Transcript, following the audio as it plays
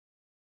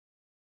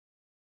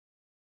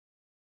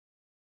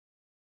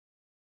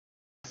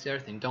that's the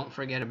other thing. Don't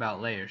forget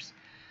about layers.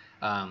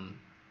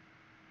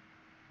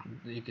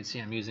 You can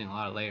see I'm using a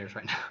lot of layers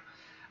right now.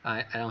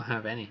 I don't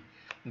have any,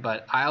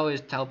 but I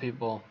always tell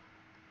people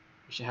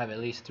you should have at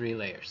least 3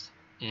 layers.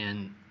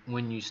 And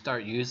when you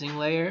start using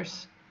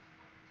layers,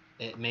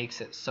 it makes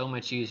it so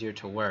much easier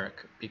to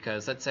work,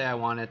 because let's say I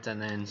wanted to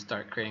then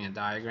start creating a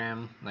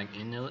diagram like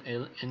in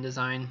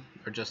InDesign,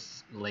 or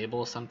just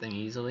label something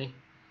easily,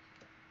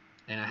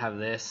 and I have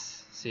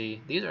this.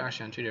 See, these are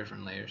actually on 2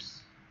 different layers.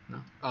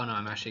 No? Oh no,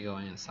 I'm actually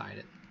going inside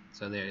it.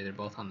 So they're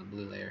both on the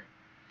blue layer.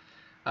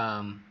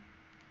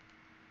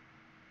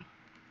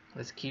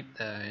 Let's keep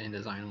the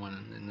InDesign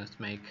one, and let's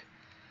make,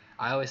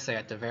 I always say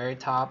at the very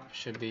top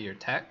should be your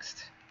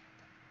text,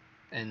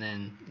 and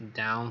then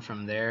down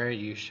from there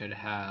you should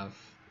have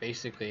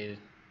basically,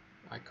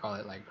 I call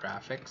it like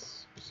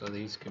graphics. So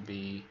these could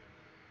be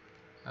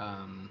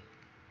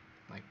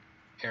like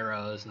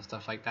arrows and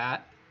stuff like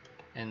that,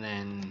 and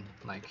then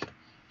like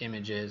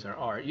images or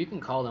art. You can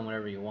call them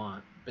whatever you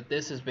want, but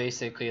this is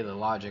basically the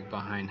logic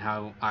behind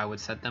how I would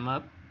set them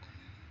up.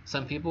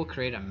 Some people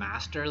create a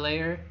master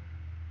layer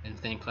and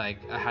think like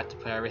I have to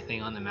put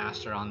everything on the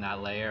master on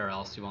that layer or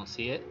else you won't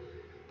see it,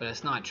 but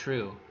it's not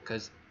true,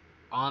 because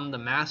on the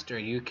master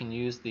you can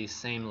use these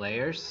same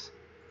layers,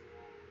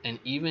 and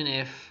even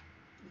if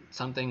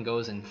something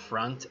goes in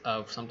front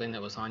of something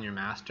that was on your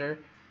master,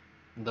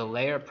 the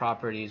layer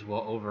properties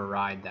will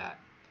override that.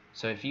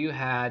 So if you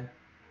had,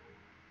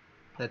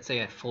 let's say,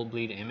 a full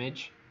bleed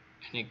image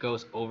and it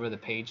goes over the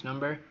page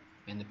number,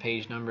 and the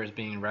page number is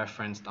being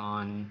referenced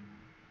on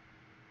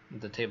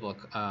the table of,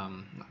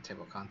 not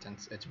table of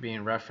contents, it's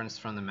being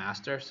referenced from the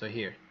master. So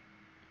here,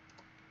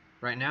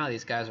 right now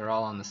these guys are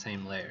all on the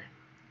same layer.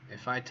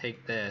 If I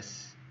take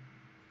this,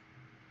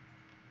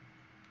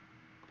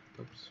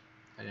 oops,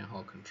 I didn't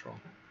hold control,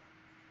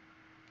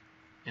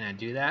 and I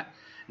do that,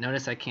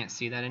 notice I can't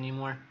see that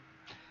anymore.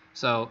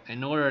 So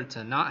in order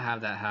to not have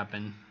that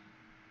happen,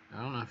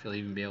 I don't know if you'll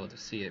even be able to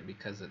see it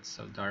because it's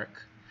so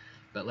dark,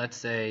 but let's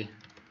say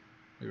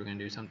we were going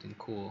to do something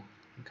cool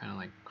and kind of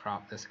like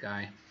crop this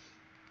guy.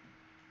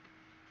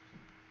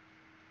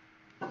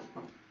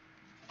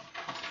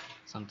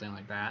 Something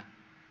like that.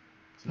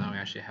 So now we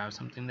actually have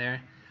something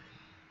there.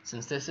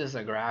 Since this is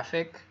a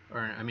graphic,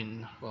 or I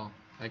mean, well,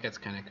 that gets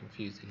kind of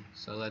confusing.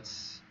 So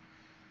let's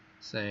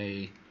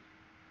say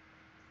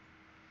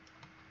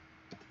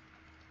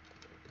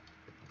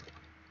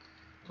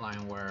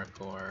line work,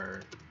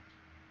 or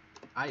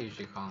I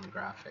usually call them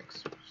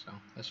graphics, so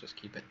let's just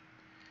keep it.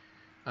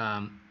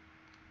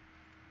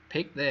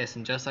 Pick this,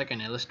 and just like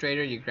an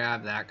Illustrator, you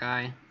grab that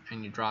guy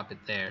and you drop it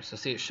there. So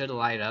see, it should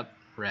light up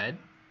red.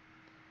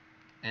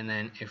 And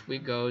then if we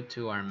go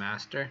to our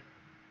master,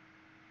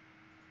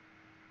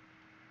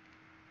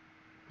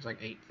 there's like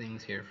 8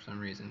 things here for some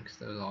reason, because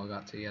those all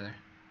got together.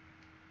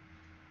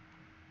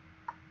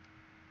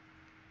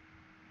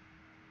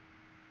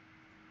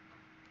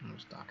 I'll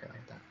just dock it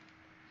like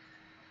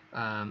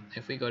that.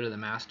 If we go to the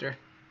master,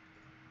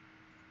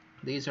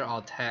 these are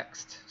all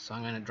text, so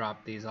I'm going to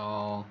drop these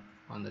all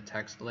on the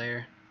text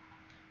layer.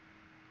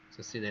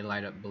 So see, they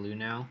light up blue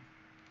now.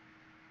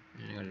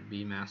 And I go to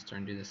B master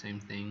and do the same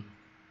thing.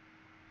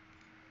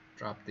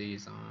 Drop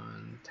these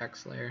on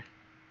text layer,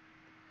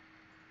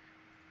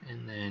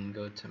 and then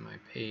go to my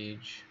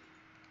page.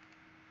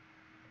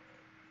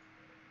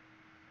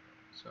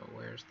 So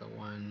where's the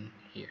one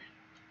here?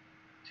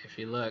 If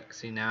you look,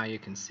 see, now you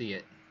can see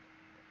it.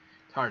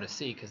 It's hard to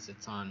see because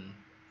it's on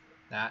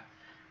that.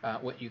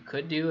 What you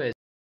could do is